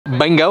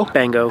Bingo.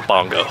 Bango.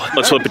 Bongo.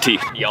 Let's flip a tee.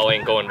 Y'all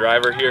ain't going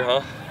driver here,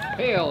 huh?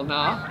 Hell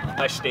nah.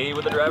 I stay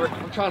with the driver.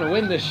 I'm trying to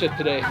win this shit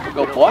today.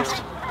 Go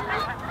bust.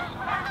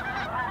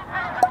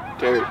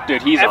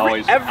 Dude, he's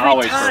always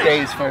first.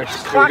 Stays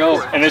first. Here we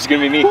go. And this is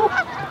gonna be me.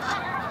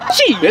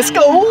 Gee, let's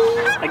go.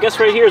 I guess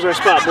right here is our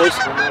spot, boys.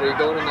 No matter, you're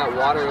going in that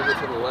water over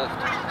to the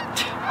left.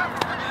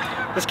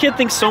 This kid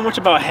thinks so much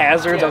about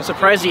hazards. I'm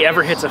surprised he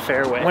ever hits a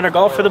fairway. Winter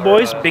golf for the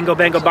boys. Bingo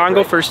Bango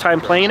Bongo. First time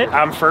playing it.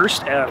 I'm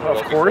first,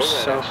 of course.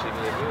 So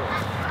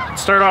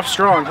start off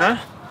strong, huh?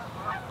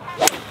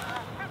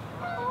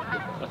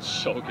 That's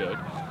so good.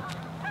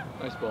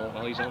 Nice ball.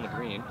 Well, he's on the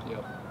green.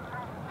 Yep.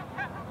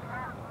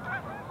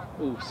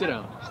 Ooh, sit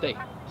down. Stay.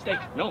 Stay.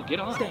 No, get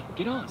on. Stay.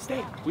 Get on.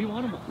 Stay. We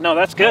want him on. No,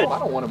 that's good. No, I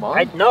don't want him on.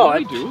 I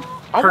do.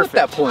 I want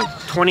that point.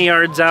 20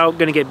 yards out.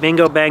 Gonna get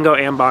Bingo Bango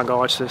and Bongo.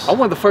 Watch this. I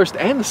want the first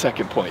and the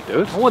second point,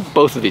 dude. I want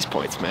both of these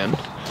points, man.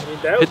 I mean,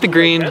 that Hit the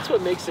green. That's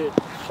what makes it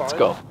fun. Let's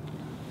go.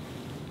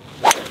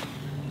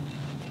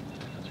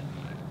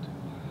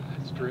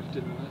 It's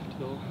drifting left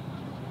though.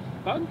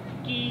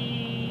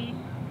 Funky.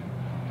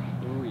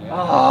 Oh yeah.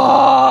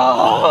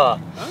 Ah.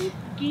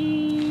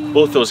 Funky.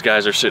 Both those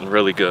guys are sitting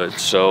really good,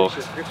 so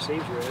Grip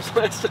saved your ass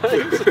last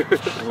time.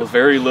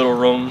 very little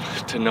room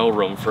to no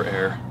room for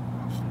error.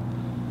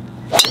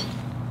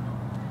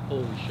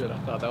 Holy shit, I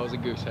thought that was a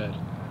goose head.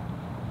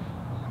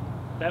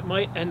 That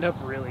might end up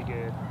really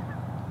good.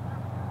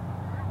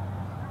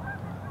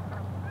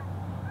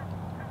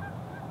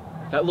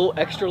 That little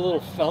extra little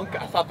thunk,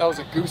 I thought that was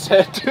a goose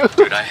head too.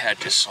 Dude, I had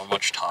just so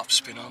much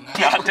topspin on that.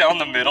 Not down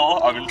the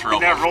middle, I'm in trouble.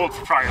 That rolled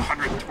for probably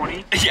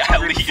 120. Yeah,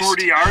 at least.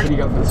 40 yards. You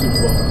got for the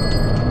Super Bowl.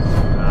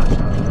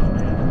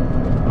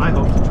 I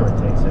hope Detroit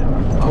takes it.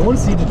 I want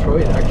to see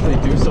Detroit actually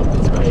do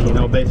something special. You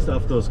know, based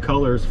off those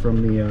colors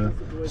from the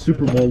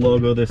Super Bowl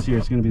logo this year,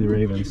 it's going to be the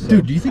Ravens. So.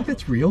 Dude, do you think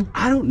that's real?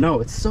 I don't know.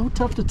 It's so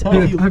tough to tell.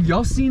 Dude, have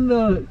y'all seen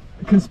the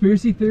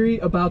conspiracy theory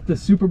about the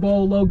Super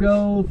Bowl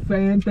logo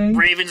fan thing?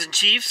 Ravens and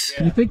Chiefs.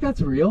 You think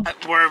that's real?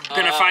 We're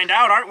gonna find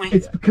out, aren't we?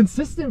 It's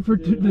consistent for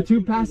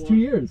the past 2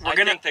 years. I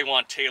think they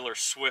want Taylor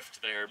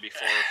Swift there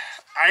before.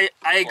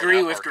 I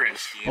agree with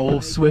Griff. Oh,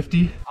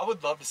 Swifty. I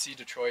would love to see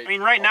Detroit. I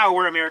mean, right now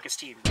we're America's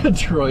team.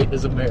 Detroit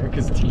is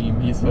America's team,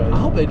 he said. I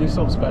hope they do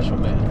something special,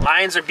 man.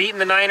 Lions are beating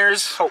the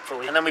Niners,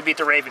 hopefully, and then we beat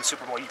the Ravens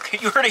Super Bowl.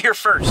 You heard it here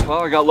first.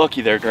 Well, I got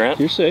lucky there, Grant.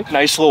 You're safe.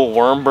 Nice little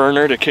worm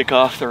burner to kick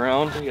off the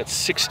round. We got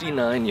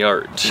 69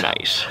 yards.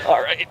 Nice.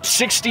 All right,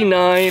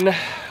 69. A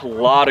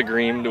lot of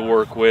green to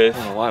work with. I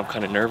don't know why I'm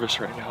kind of nervous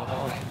right now,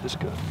 though. This is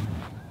good.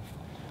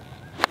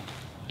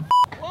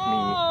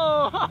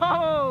 Whoa!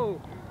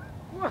 Whoa!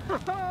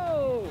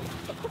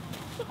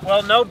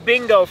 Well, no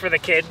bingo for the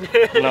kid.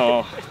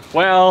 No.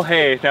 Well,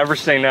 hey, never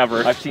say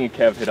never. I've seen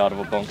Kev hit out of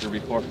a bunker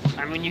before.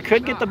 I mean, you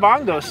could get the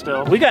bongo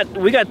still. We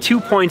got 2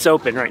 points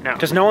open right now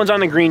because no one's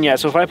on the green yet.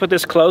 So if I put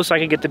this close, I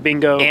could get the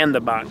bingo and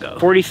the bongo.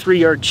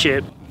 43-yard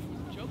chip.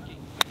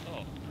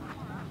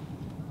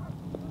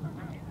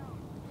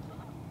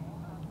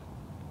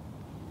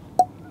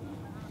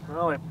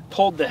 Well, I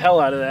pulled the hell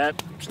out of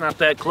that. It's not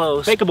that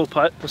close. Fakeable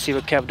putt. Let's see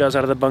what Kev does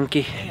out of the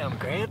bunkie. Damn,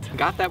 Grant.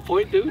 Got that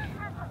point, dude?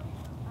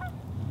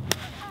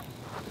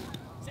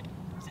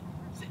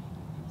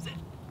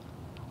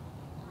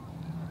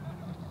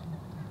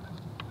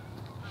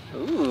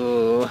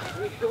 Ooh.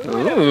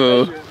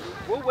 Ooh.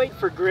 We'll wait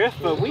for Griff,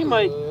 but we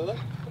might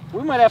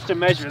have to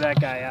measure that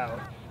guy out.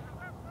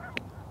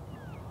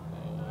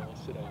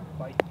 Sit down.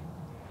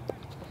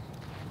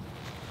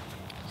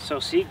 So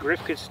see,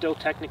 Griff could still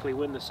technically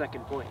win the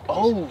second point.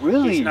 Oh,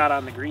 really? He's not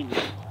on the green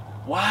yet.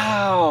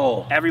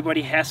 Wow.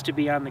 Everybody has to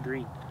be on the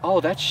green.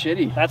 Oh, that's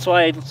shitty. That's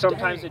why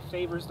sometimes it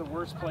favors the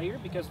worst player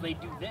because they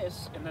do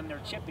this and then they're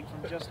chipping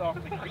from just off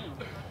the green.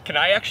 Can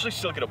I actually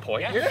still get a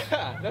point?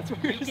 Yeah, that's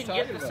what You can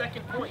get the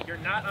second point. You're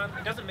not on.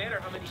 It doesn't matter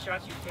how many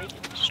shots you take.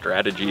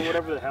 Strategy. Or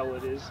whatever the hell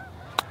it is.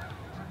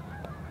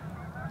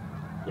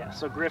 Yeah,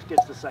 so Griff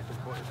gets the second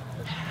point.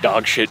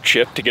 Dog shit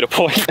chip to get a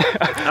point.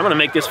 I'm gonna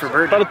make this for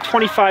birdie. About a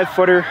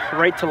 25-footer,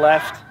 right to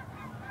left.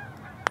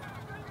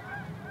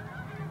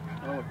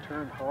 Oh, it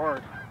turned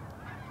hard.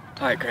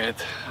 All right,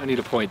 Grant. I need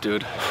a point,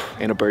 dude.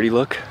 And a birdie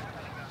look.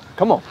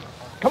 Come on.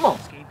 Come on.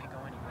 This game could go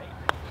anyway.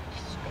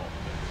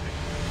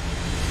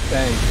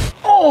 Bang.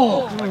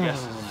 Oh! I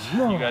guess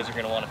you guys are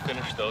gonna want to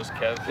finish those,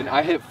 Kev. And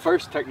I hit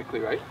first, technically,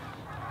 right?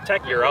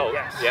 Technically, You're out.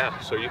 yes. Yeah,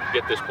 so you can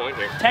get this point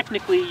here.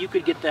 Technically, you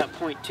could get that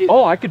point too.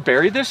 Oh, I could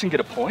bury this and get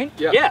a point?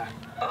 Yeah.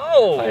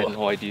 Oh! I had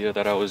no idea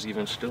that I was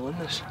even still in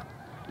this.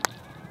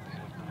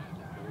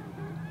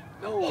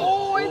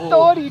 Oh, I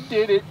thought he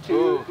did it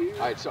too.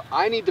 All right, so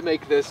I need to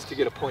make this to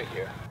get a point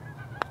here.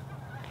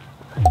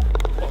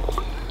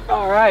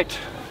 All right.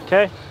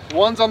 Okay.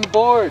 One's on the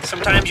board.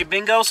 Sometimes you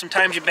bingo,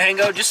 sometimes you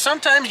bango, just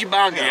sometimes you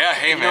bongo. Yeah,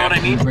 hey, you know what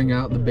I mean? Bring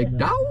out the big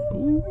dog.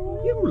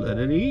 Let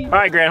it eat. All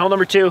right, Grant, hole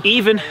number 2.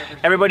 Even.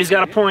 Everybody's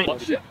got a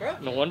point.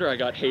 No wonder I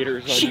got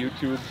haters on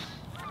YouTube.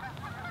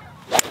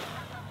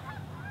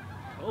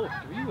 Oh,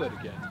 3-wood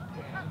again.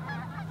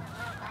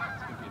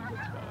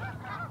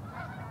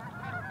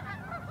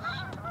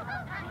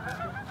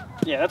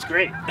 Yeah, that's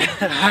great.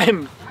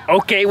 I'm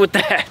okay with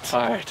that.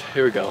 All right,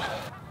 here we go.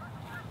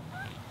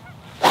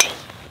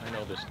 I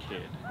know this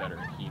kid better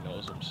than he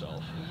knows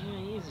himself.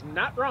 He's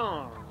not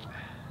wrong.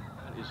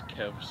 That is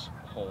Kev's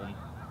home.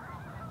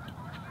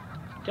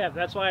 Kev,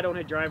 that's why I don't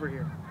hit driver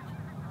here.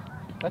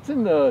 That's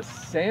in the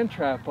sand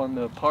trap on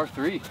the par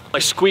 3. I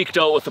squeaked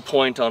out with the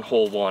point on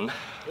hole 1.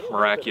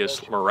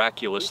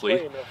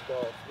 Miraculously.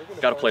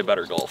 Gotta play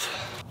better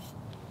golf.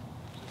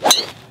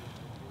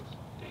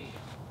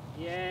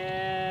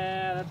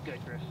 Yeah, that's good,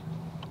 Chris.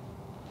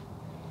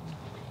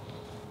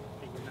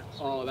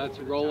 Oh, that's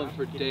rolling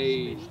for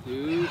days,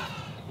 dude.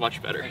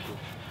 Much better.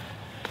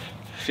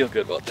 Feel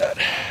good about that.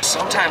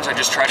 Sometimes I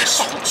just try to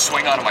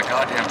swing out of my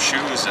goddamn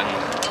shoes, and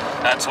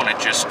that's when it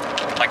just,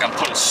 like I'm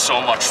putting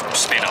so much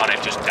spin on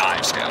it, just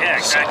dives down. Yeah,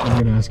 exactly.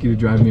 I'm gonna ask you to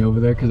drive me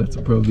over there because that's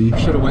a pro V.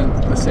 Should have went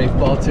the safe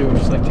ball too,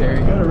 just like Terry.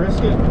 You gotta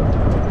risk it.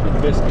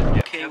 Risk it.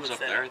 Yeah, Kev's up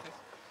there, I think.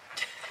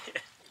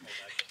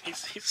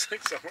 He's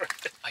like somewhere.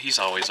 He's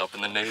always up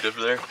in the native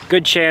there.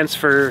 Good chance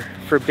for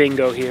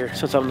bingo here.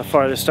 Since I'm the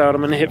farthest out,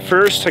 I'm gonna hit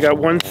first. I got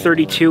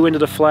 132 into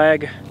the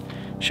flag.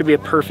 Should be a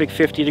perfect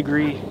 50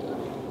 degree.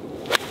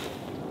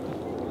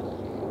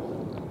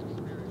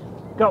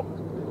 Go.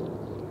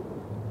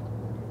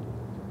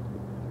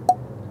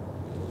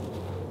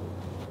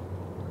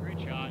 Great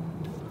shot.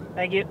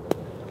 Thank you.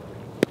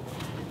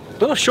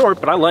 A little short,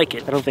 but I like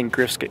it. I don't think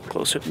Griff's getting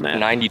closer than that.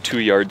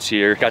 92 yards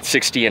here. Got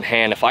 60 in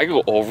hand. If I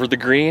go over the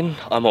green,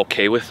 I'm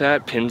okay with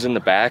that. Pins in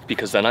the back,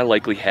 because then I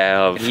likely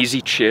have an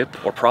easy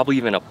chip or probably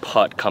even a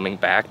putt coming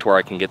back to where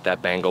I can get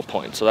that bango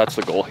point. So that's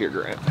the goal here,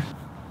 Grant.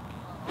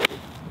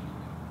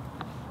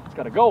 It's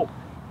gotta go.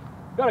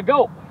 Gotta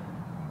go.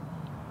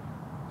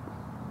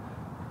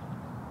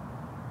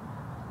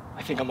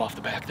 I think I'm off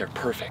the back there.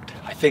 Perfect.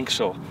 I think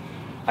so.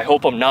 I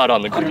hope I'm not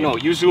on the green. No,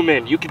 you zoom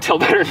in. You can tell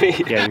better than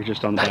me. Yeah, you're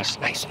just on the back.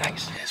 Nice.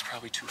 It's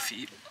probably 2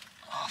 feet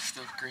off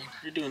the green.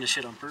 You're doing this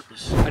shit on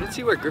purpose. I didn't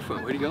see where Griff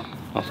went. Where'd he go?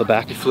 Off the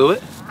back. He flew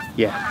it?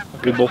 Yeah.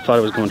 We both thought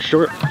it was going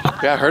short.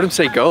 Yeah, I heard him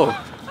say go.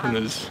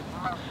 And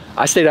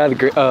I stayed out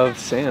of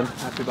sand.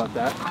 Happy about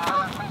that.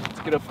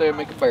 Let's get up there and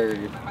make a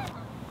birdie.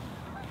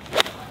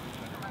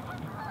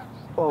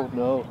 Oh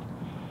no.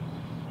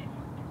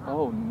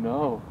 Oh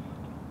no.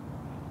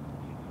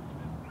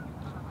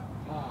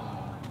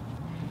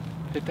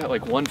 Hit that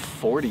like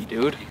 140,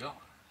 dude. There you go.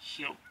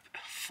 Yep.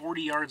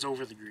 40 yards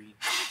over the green.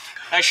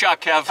 Nice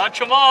shot, Kev. Touch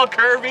them all,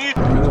 Kirby.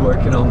 I'm really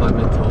working on my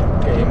mental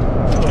game.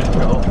 Let's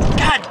go.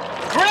 God,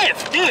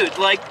 Griff, dude,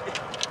 like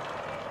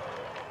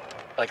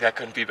Like that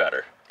couldn't be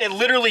better. it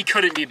literally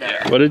couldn't be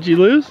better. What did you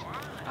lose?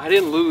 I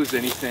didn't lose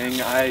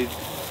anything. I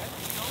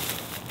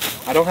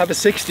don't have a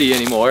 60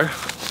 anymore.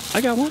 I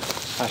got one.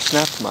 I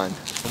snapped mine.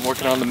 I'm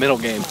working on the middle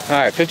game. All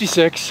right,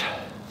 56.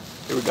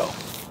 Here we go.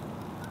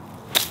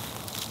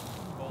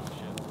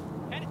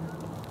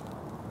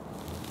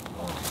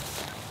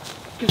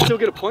 You can still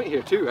get a point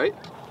here too, right?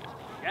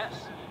 Yes.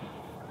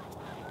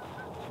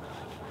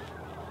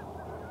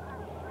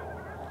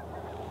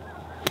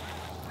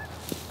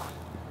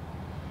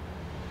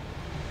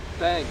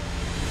 Bang.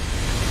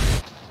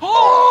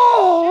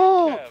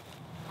 Oh!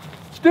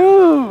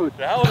 Dude!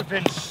 That would have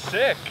been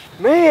sick.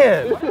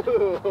 Man!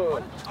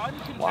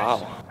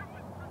 Wow.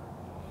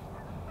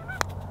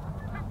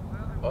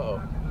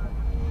 Uh-oh.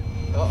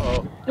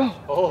 Uh-oh.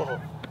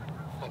 Oh.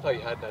 I thought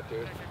you had that,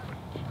 dude.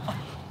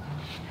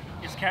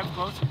 Is Kev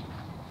close?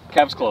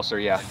 Kev's closer,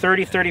 yeah.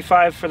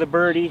 30-35 for the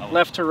birdie,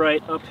 left to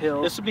right,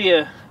 uphill. This would be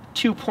a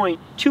two-point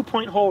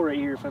hole right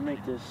here if I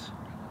make this.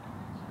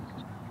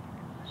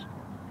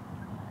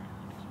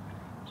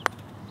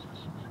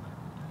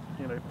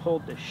 And I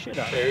pulled the shit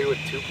out of it. Terry with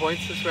 2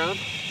 points this round?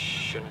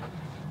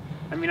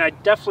 I mean, I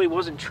definitely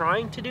wasn't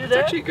trying to do It's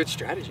that. actually a good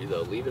strategy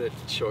though, leaving it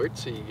short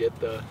so you get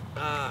the...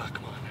 Ah,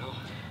 come on now.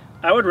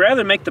 I would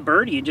rather make the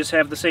birdie and just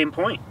have the same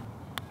point.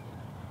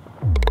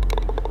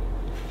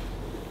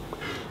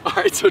 All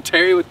right, so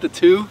Terry with the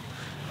 2,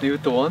 me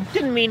with the 1.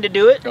 Didn't mean to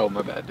do it, Oh,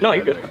 my bad. Dude. No,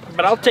 you're good.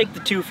 but I'll take the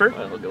twofer.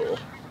 I'll go.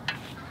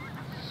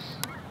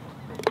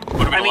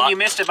 I mean, you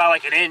missed it by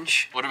like an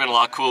inch. Would have been a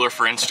lot cooler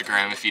for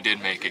Instagram if you did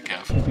make it,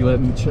 Kev. If you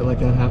letting shit like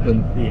that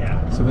happen.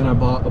 Yeah. So then I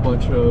bought a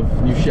bunch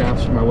of new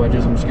shafts for my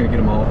wedges. I'm just gonna get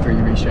them all free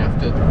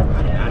reshafted.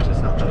 Yeah, it's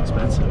just not that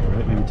expensive,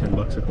 right? Maybe 10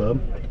 bucks a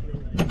club.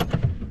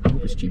 I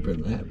hope it's cheaper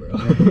than that, bro.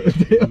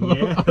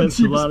 Yeah, that's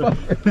a lot of...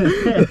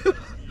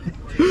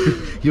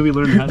 You'll be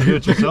learning how to do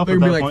it yourself They're at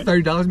gonna that be like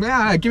point. $30.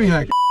 Man, give me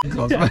that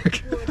calls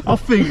back. I'll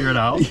figure it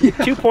out.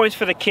 2 points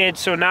for the kids,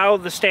 so now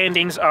the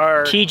standings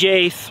are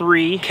TJ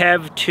 3,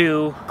 Kev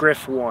 2,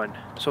 Griff 1.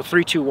 So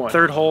 3-2-1.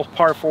 Third hole,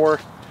 par 4.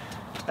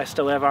 I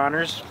still have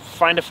honors.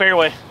 Find a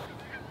fairway.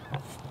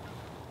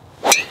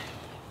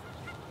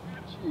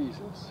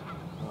 Jesus.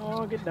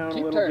 Oh, get down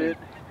Keep a little turning. bit.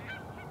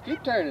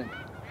 Keep turning.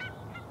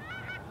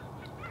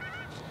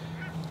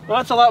 Well,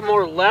 that's a lot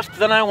more left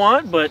than I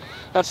want, but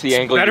That's the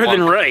angle better you want.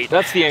 than right.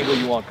 That's the angle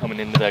you want coming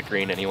into that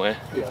green anyway.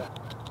 Yeah.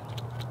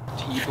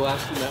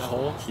 T-blasting that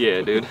hole.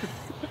 Yeah, dude.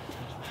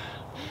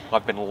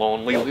 I've been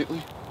lonely.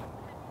 Lately.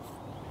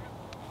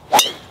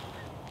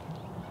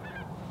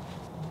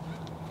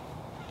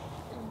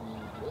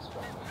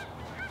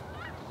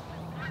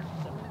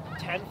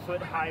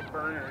 10-foot high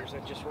burners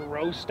that just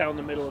roast down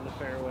the middle of the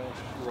fairway.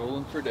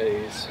 Rolling for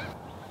days.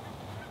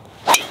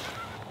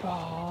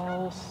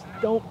 Oh,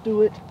 don't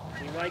do it.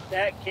 You like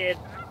that, kid?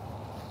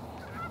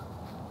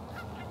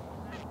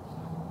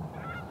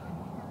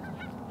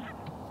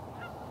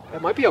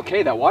 It might be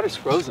okay. That water's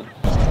frozen.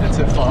 It's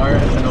it far. I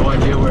have no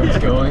idea where it's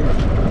going.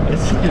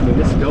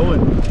 It's going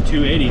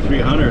 280,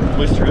 300,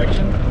 which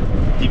direction?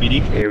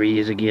 DVD. There he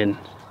is again,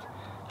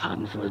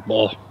 hunting for his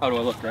ball. How do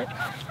I look, right?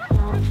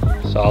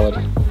 Solid.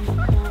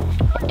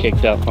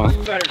 Kicked up, huh?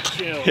 Better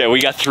chill. Yeah,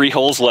 we got 3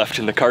 holes left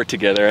in the cart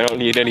together. I don't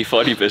need any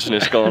funny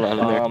business going on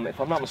in there. If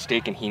I'm not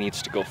mistaken, he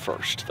needs to go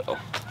first, though.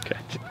 Okay.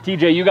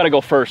 TJ, you got to go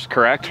first,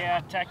 correct?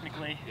 Yeah,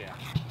 technically. Yeah.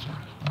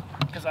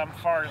 Because I'm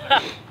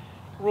farther.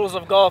 Rules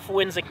of golf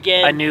wins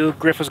again. I knew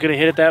Griff was going to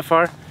hit it that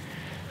far,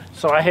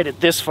 so I hit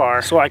it this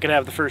far so I could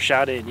have the first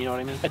shot in, you know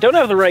what I mean? I don't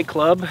have the right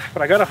club,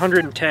 but I got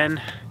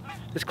 110.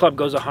 This club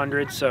goes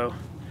 100, so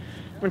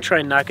I'm going to try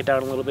and knock it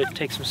down a little bit,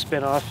 take some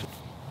spin off.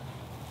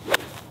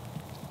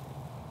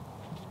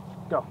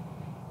 Go.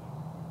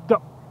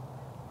 Go.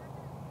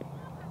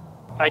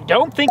 I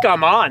don't think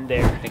I'm on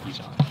there. I think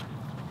he's on.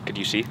 Could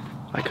you see?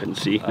 I couldn't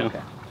see. No.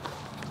 Okay.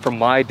 From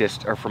my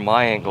from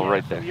my angle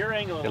right there. From your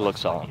angle, It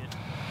looks on. like it.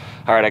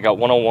 All right, I got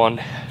 101,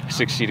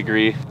 60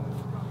 degree.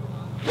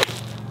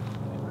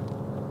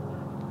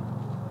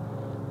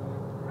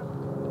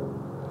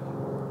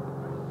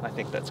 I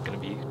think that's gonna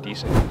be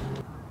decent.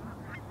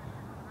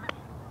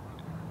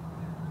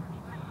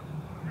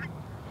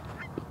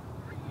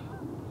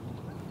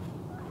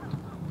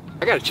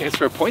 I got a chance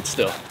for a point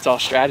still. It's all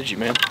strategy,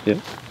 man. Yeah.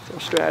 It's all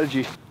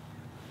strategy.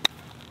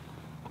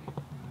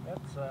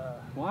 That's,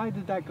 Why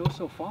did that go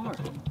so far?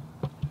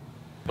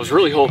 I was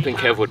really hoping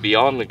Kev would be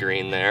on the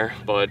green there,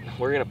 but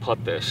we're gonna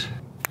putt this.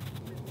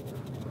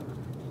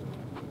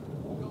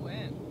 Go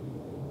in.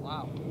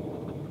 Wow.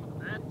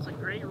 that's a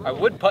great rule. I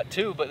would putt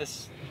too, but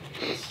this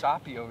is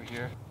soppy over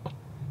here.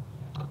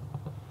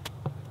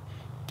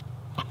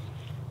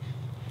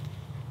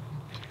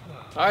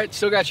 All right,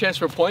 still got a chance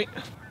for a point.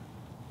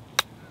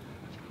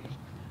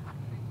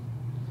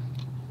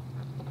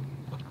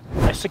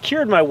 I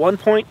secured my 1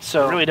 point,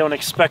 so I really don't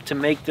expect to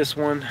make this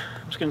one.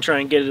 I'm just gonna try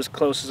and get it as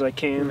close as I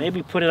can.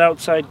 Maybe put it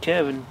outside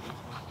Kev and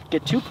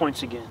get 2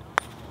 points again.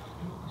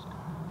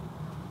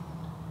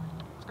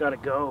 It's gotta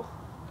go.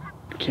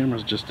 The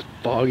camera's just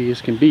foggy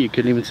as can be. You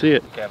couldn't even see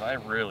it. Kev, I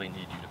really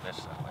need you to miss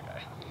that, my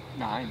guy.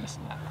 Nah, I ain't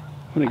missing that.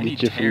 I'm gonna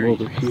get you from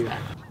over here.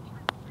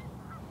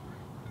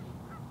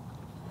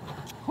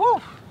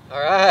 Whew. All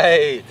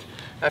right.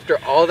 After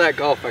all that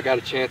golf, I got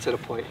a chance at a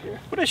point here.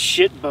 What a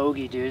shit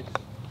bogey, dude.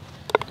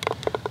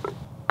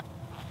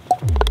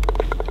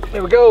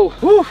 There we go.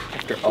 Whew.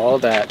 After all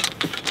that,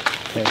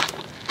 Okay.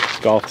 It's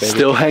golf, baby.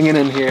 still hanging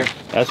in here.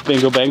 That's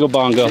Bingo Bango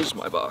Bongo. Here's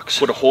my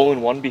box. Would a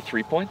hole-in-one be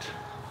 3 points?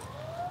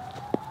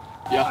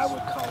 I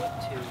would call it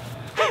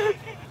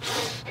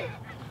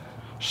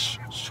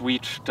 2.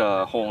 Sweet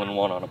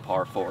hole-in-one on a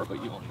par 4,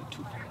 but you only need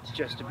 2 points.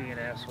 Just to be an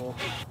asshole.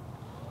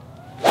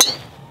 It's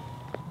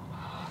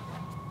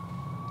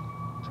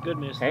a good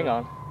miss. Hang though.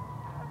 on.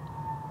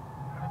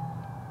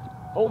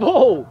 Oh,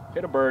 whoa!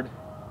 Hit a bird.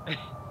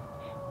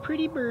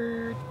 Pretty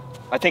bird.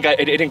 I think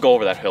it didn't go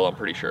over that hill, I'm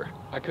pretty sure.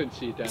 I couldn't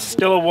see it down.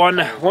 Still a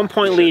one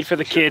point lead for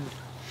the kid.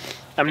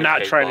 I'm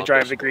not Okay, trying to well,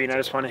 drive this- the green. I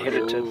just want to hit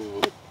it to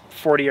Ooh.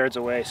 40 yards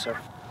away. So.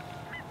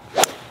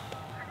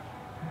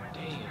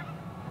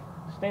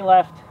 Stay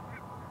left.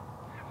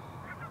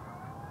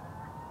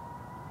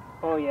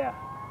 Oh yeah.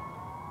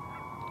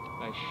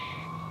 Nice.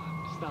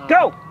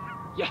 Go!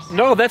 Yes.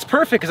 No, that's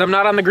perfect because I'm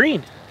not on the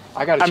green.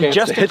 I got a I'm chance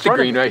just to in hit the front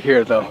of green it. right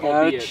here, though.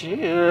 Got a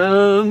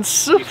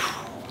chance.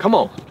 Come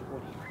on.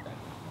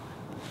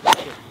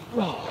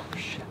 Oh,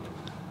 shit.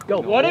 Go.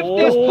 What if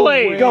this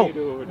plays? Go.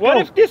 What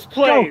if this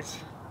plays?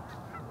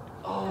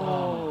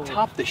 Oh,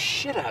 top the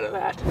shit out of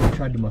that.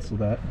 Tried to muscle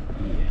that.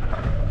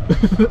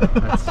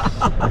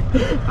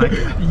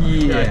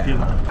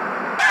 Yeah.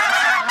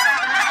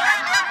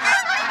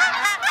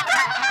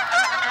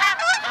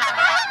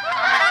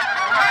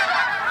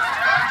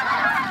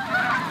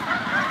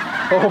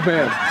 Oh,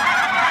 man.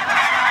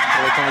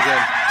 Here they come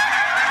again.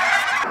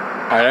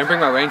 All right, I bring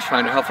my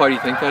rangefinder. How far do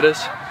you think that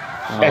is?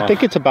 I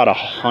think it's about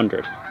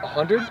 100.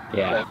 100?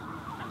 Yeah.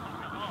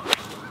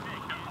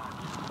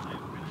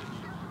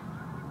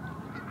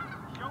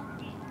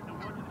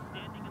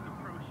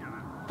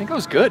 I think it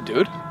was good,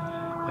 dude.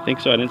 I think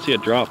so. I didn't see a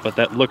drop, but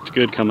that looked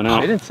good coming I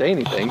out. didn't say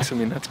anything, so I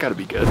mean, that's got to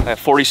be good. I have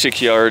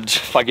 46 yards.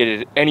 If I get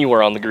it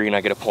anywhere on the green,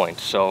 I get a point.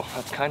 So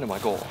that's kind of my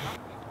goal.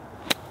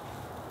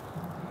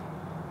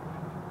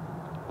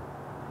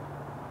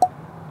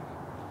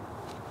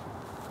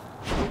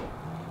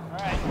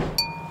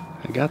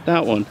 I got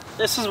that one.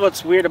 This is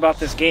what's weird about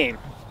this game.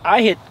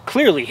 I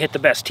clearly hit the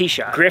best tee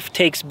shot. Griff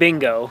takes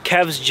bingo.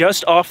 Kev's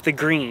just off the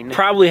green.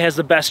 Probably has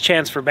the best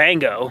chance for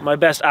bango. My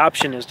best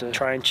option is to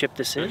try and chip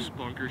this in.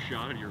 bunker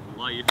shot of your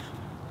life.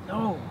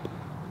 No.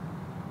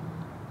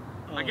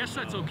 I guess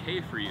that's okay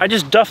for you. I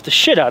just duffed the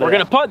shit out of it. We're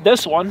gonna putt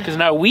this one because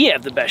now we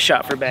have the best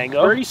shot for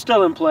bango. Birdie's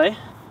still in play.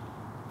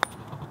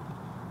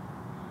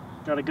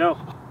 Gotta go.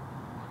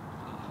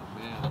 Oh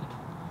man,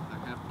 I'm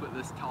gonna put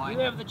this time. You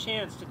have the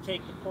chance to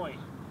take the point.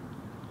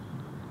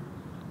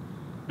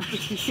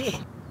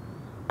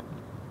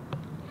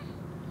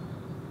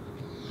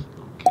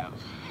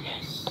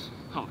 Yes.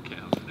 Okay.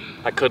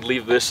 I could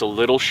leave this a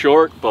little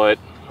short, but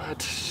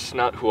that's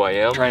not who I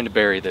am. I'm trying to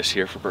bury this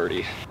here for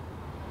birdie.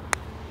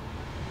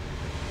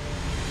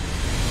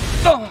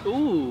 Oh.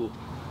 Ooh.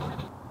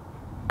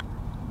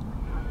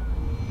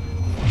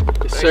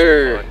 Yes,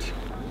 sir.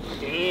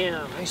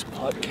 Damn. Nice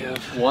putt,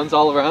 Kev. Ones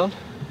all around.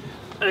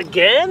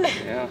 Again?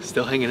 Yeah.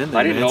 Still hanging in there,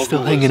 I didn't know.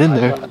 Still hanging in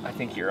there. I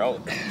think you're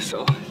out.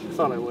 So I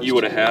thought I was. you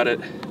would have had it.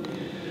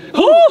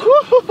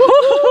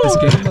 This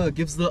game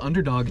gives the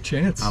underdog a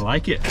chance. I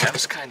like it.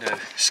 Kev's kind of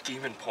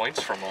scheming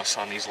points from us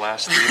on these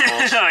last 3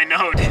 holes. I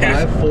know, dude.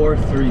 5, 4,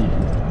 3.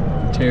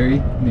 Terry,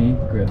 me,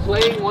 Griff.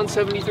 Playing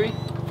 173.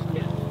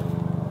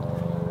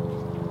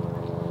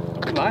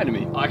 Don't lie to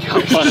me. I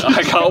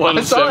got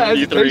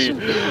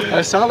 173.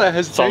 I saw that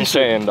That's all I'm hesitation.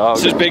 saying, dog.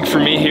 This is big for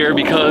me here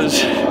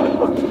because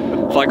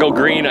if I go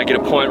green, I get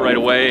a point right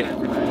away.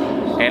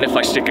 And if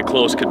I stick it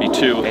close, could be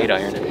 2. 8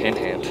 iron in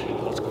hand.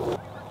 Let's go.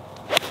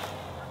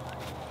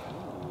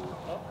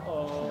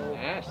 Uh-oh.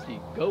 Nasty.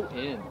 Go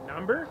in.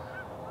 Number?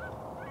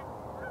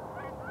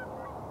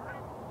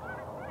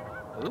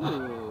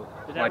 Ooh.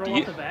 Did My that roll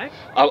D- off the back?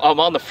 I'm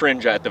on the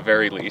fringe at the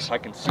very least. I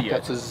can see it.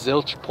 That's a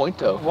zilch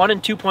pointo. 1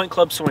 and 2 point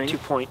club swing. 2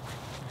 point.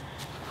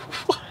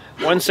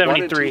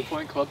 173.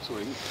 2-point club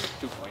swing.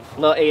 2 point.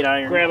 Little 8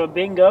 iron. Grab a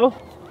bingo.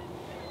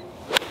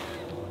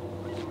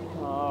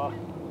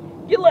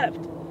 Get left.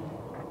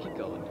 Keep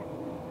going.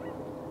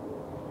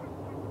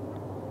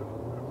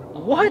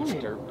 What?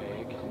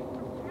 Dirtbag.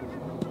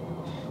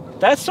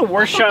 That's the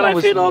worst I thought shot that I've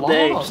was hit all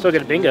day. long. Still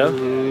get a bingo.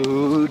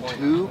 Ooh,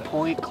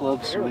 2-point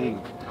club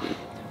swing.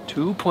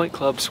 2-point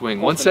club swing.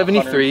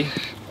 173.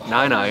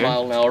 9 iron.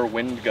 Mile-an-hour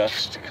wind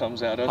gust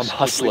comes at us. I'm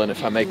hustling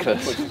if I make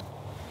this.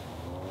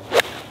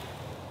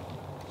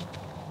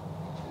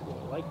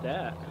 Like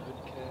that.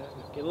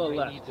 Get a little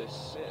left.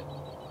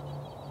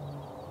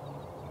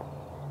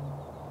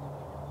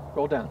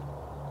 Roll down.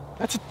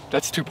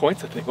 That's 2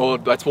 points, I think. Well,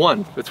 that's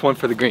 1. That's 1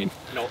 for the green.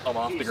 No, I'm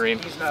off the green.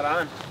 He's not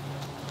on.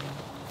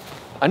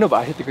 I know, but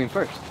I hit the green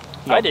first.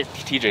 No, I did.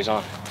 TJ's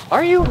on.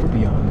 Are you? Don't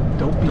be on it.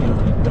 Don't be on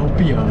it. Don't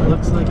be on it.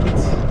 Looks like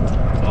it's...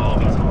 Oh,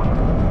 he's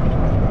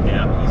on.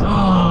 Yeah, he's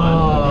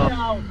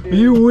Oh,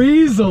 you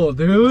weasel,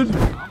 dude.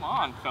 I'm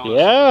on, fellas.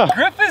 Yeah.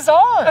 Griff is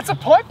on. That's a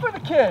point for the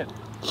kid.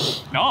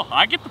 No,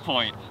 I get the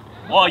point.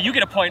 Well, you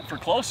get a point for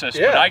closest,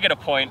 but I get a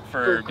point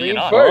for being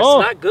on. first. Oh.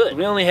 Not good.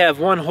 We only have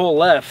 1 hole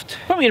left.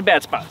 Put me in a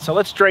bad spot, so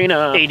let's drain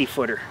a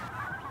 80-footer.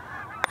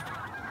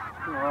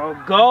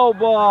 Oh, go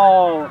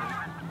ball.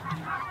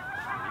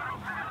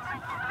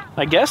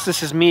 I guess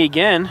this is me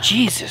again.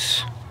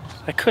 Jesus.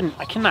 I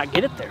cannot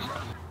get it there.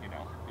 You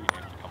know, you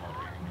have to come over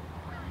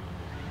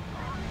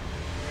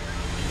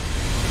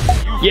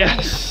here.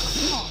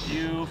 Yes.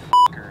 You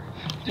fucker.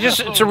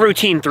 It's a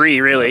routine 3,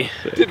 really.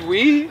 Did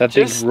we That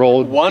thing just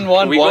rolled.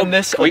 1-1-1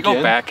 this Can we go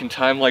again? back in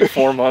time like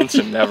 4 months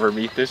and never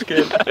meet this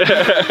kid?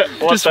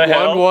 What Just the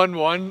hell?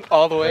 1-1-1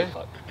 all the way?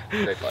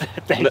 Great putt.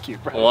 Thank you,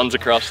 bro. Ones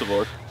across the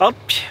board. Up.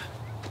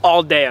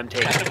 All day I'm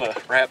taking. Kind of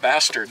a rat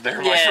bastard there,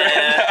 my friend.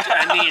 Yeah,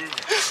 I mean,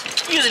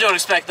 usually don't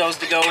expect those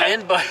to go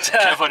in, but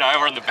Kev and I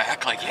were in the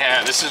back like,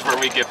 yeah, this is where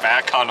we get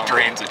back on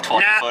drains at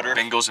 20-footer.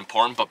 Bingo's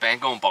important, but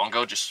Bango and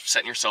Bongo, just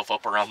setting yourself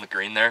up around the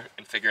green there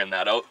and figuring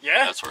that out.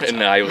 Yeah. That's where it's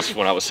at. I was,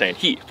 when I was saying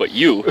he, but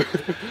you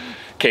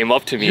came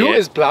up to me. You and,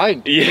 is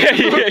blind. yeah,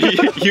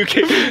 you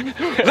came.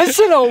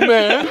 Listen, old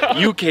man.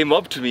 You came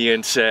up to me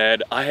and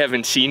said, I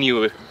haven't seen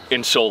you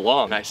in so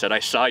long. I said, I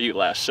saw you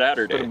last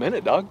Saturday. For a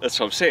minute, dog. That's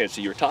what I'm saying.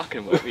 So you were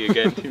talking about me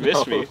again. You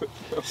missed me.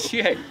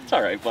 Hey, it's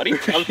all right, buddy.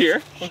 I'm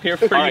here. I'm here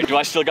for you. All right, do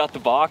I still got the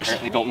box?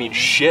 Apparently don't mean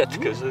shit,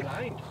 because...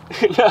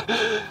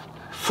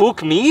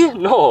 Fook me?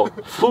 No.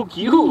 Fook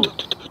you.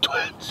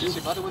 Is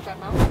your mother with that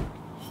mouth?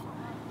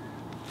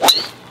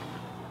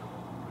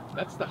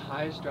 That's the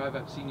highest drive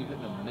I've seen you hit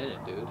in a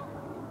minute, dude.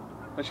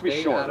 That should be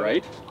Stay short, out of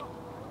right?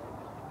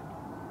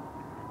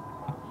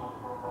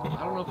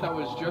 I don't know if that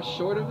was just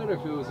short of it or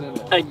if it was in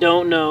it. I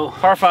don't know.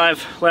 Par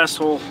 5, last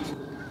hole.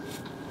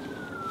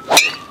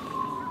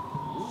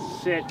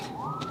 Sit.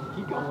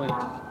 Keep going.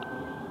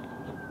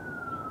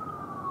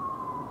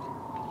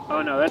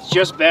 Oh no, that's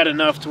just bad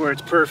enough to where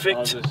it's I was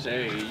perfect. gonna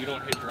say, you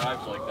don't hit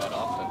drives like that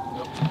often.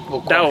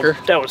 Little quacker.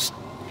 That was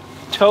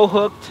toe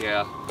hooked.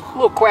 Yeah.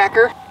 Little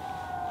quacker.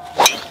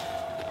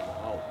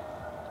 Oh.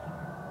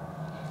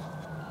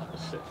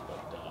 Opposite, but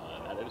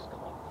that is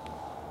gone.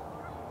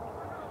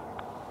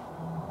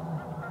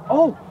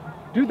 Oh,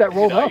 dude, that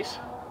rolled up. Nice.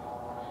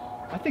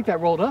 I think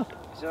that rolled up.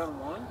 Is that on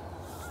 1?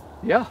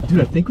 Yeah.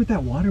 Dude, I think with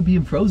that water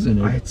being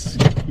frozen, It's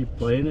keep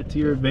playing it to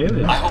your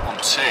advantage. I hope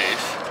I'm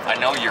safe. I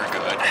know you're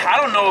good. I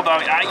don't know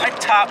about I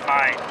topped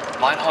mine.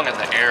 Mine hung in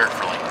the air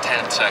for like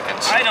 10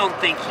 seconds. I don't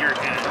think you're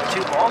good.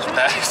 2 balls?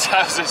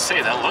 I was gonna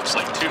say, that looks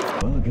like 2.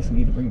 well, I guess I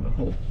need to bring the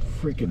whole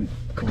freaking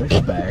glish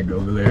bag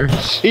over there.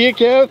 See you,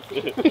 Kev.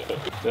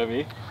 Is that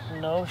me?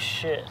 No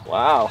shit.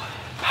 Wow.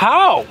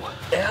 How?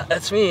 Yeah,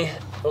 that's me.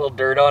 A little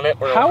dirt on it.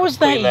 How is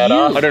that you?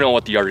 Off. I don't know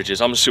what the yardage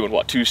is. I'm assuming,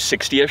 what,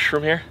 260-ish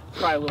from here?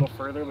 Probably a little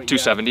further, but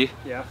 270?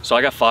 Yeah. So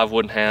I got 5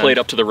 wood in hand. Played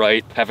up to the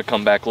right, have it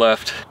come back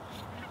left.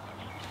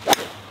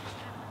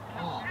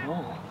 Oh,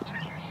 no.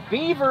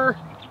 Beaver!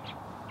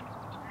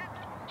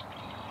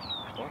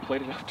 Well, I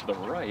played it up to the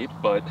right,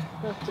 but...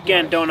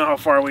 Again, don't know how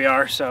far we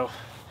are, so...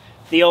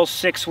 The old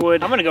 6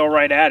 wood, I'm gonna go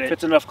right at it. If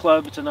it's enough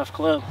club, it's enough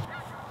club.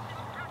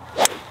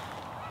 It's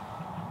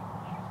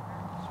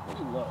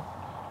pretty low.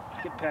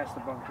 Get past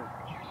the bunker.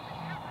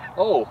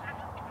 Oh!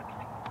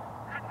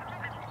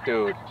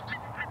 Dude.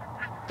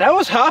 That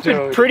was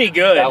hopping pretty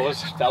good. That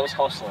was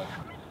hustling.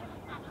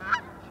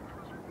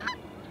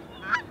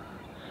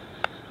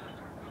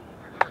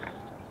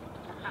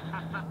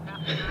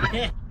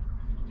 Did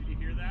you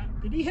hear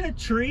that? Did he hit a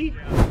tree?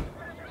 Yeah.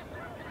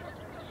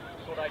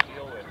 That's what I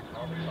deal with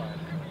all the time.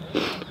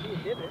 He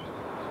did it.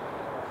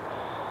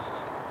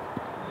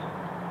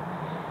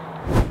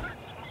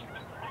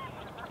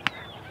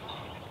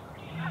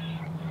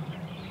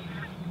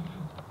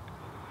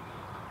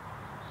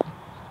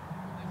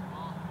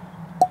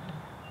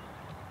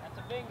 That's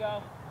a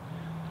bingo.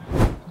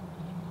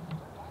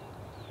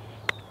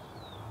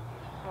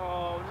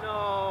 Oh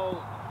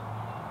no.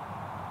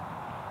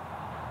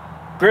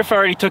 Griff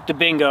already took the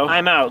bingo.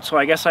 I'm out, so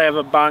I guess I have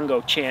a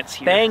bongo chance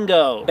here.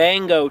 Bango.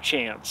 Bango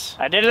chance.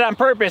 I did it on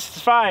purpose.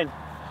 It's fine.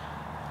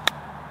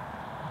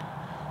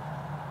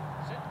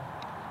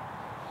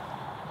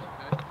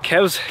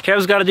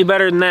 Kev's got to do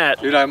better than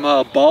that. Dude, I'm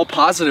ball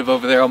positive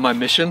over there on my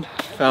mission.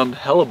 Found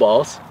hella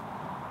balls.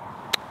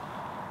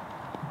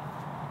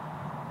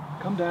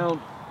 Come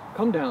down.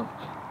 Come down.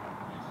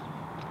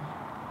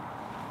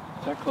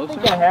 Is that close? I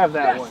think I have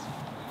that one.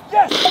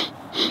 Yes!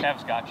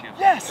 Kev's got you.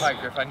 Yes! Alright,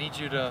 Griff, I need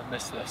you to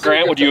miss this.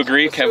 Grant, would you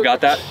agree? Kev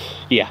got that?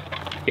 Yeah.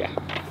 Yeah. I'm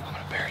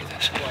gonna bury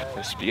this.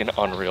 This would be an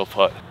unreal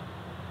putt.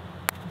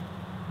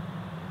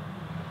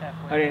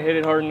 I didn't hit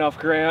it hard enough,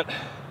 Grant.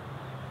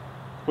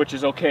 Which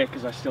is okay,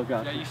 because I still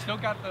got it. Yeah, you still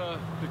got the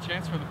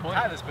chance for the point.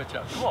 Tie this bitch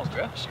up. Come on,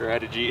 Griff.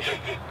 Strategy.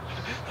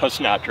 I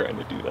was not trying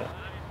to do that.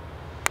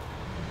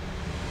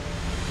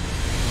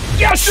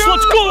 Yes!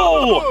 Let's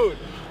go!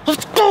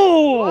 Let's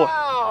go!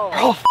 Wow! We're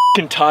all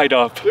f***ing tied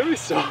up.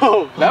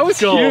 That was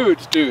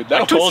huge, dude.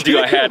 I told you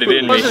I had it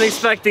in me. Wasn't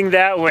expecting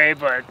that way,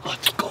 but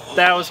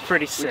that was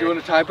pretty sick. We're doing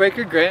a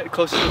tiebreaker, Grant,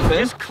 close to the pin.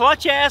 Just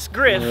clutch ass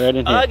Griff Right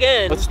in here.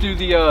 again. Let's do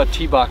the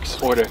tee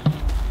box order.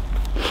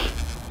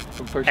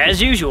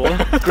 As usual,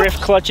 Griff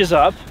clutches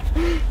up.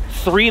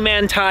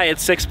 3-man tie at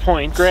 6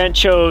 points. Grant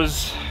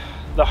chose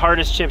the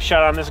hardest chip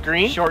shot on this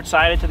green.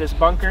 Short-sided to this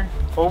bunker,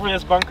 over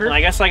this bunker. And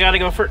I guess I gotta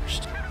go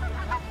first.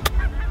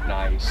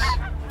 Nice.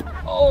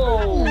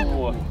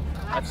 Oh!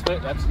 That's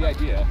the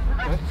idea.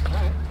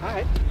 Okay,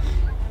 alright.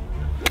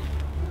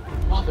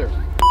 Mother.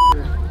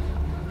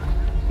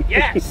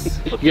 Yes!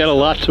 You got a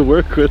lot to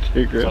work with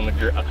here, It's Griff. on the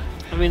ground.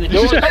 I mean, the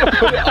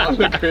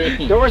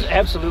door's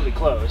absolutely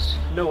closed.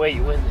 No way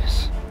you win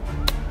this.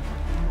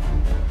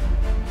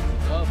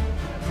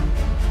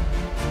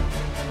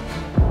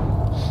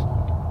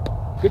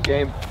 Good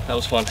game. That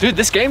was fun. Dude,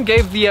 this game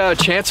gave the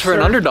chance for an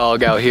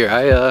underdog out here.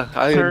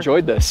 I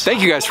enjoyed this.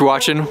 Thank you guys for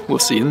watching. We'll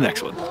see you in the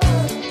next one.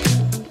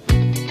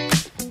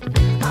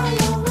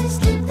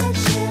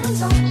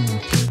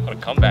 What a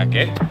comeback,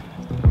 eh?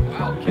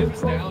 Wow,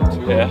 kid's down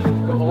too. Yeah.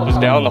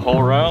 Just down the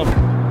whole round.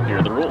 Here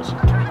are the rules.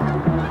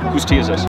 Whose tee is this?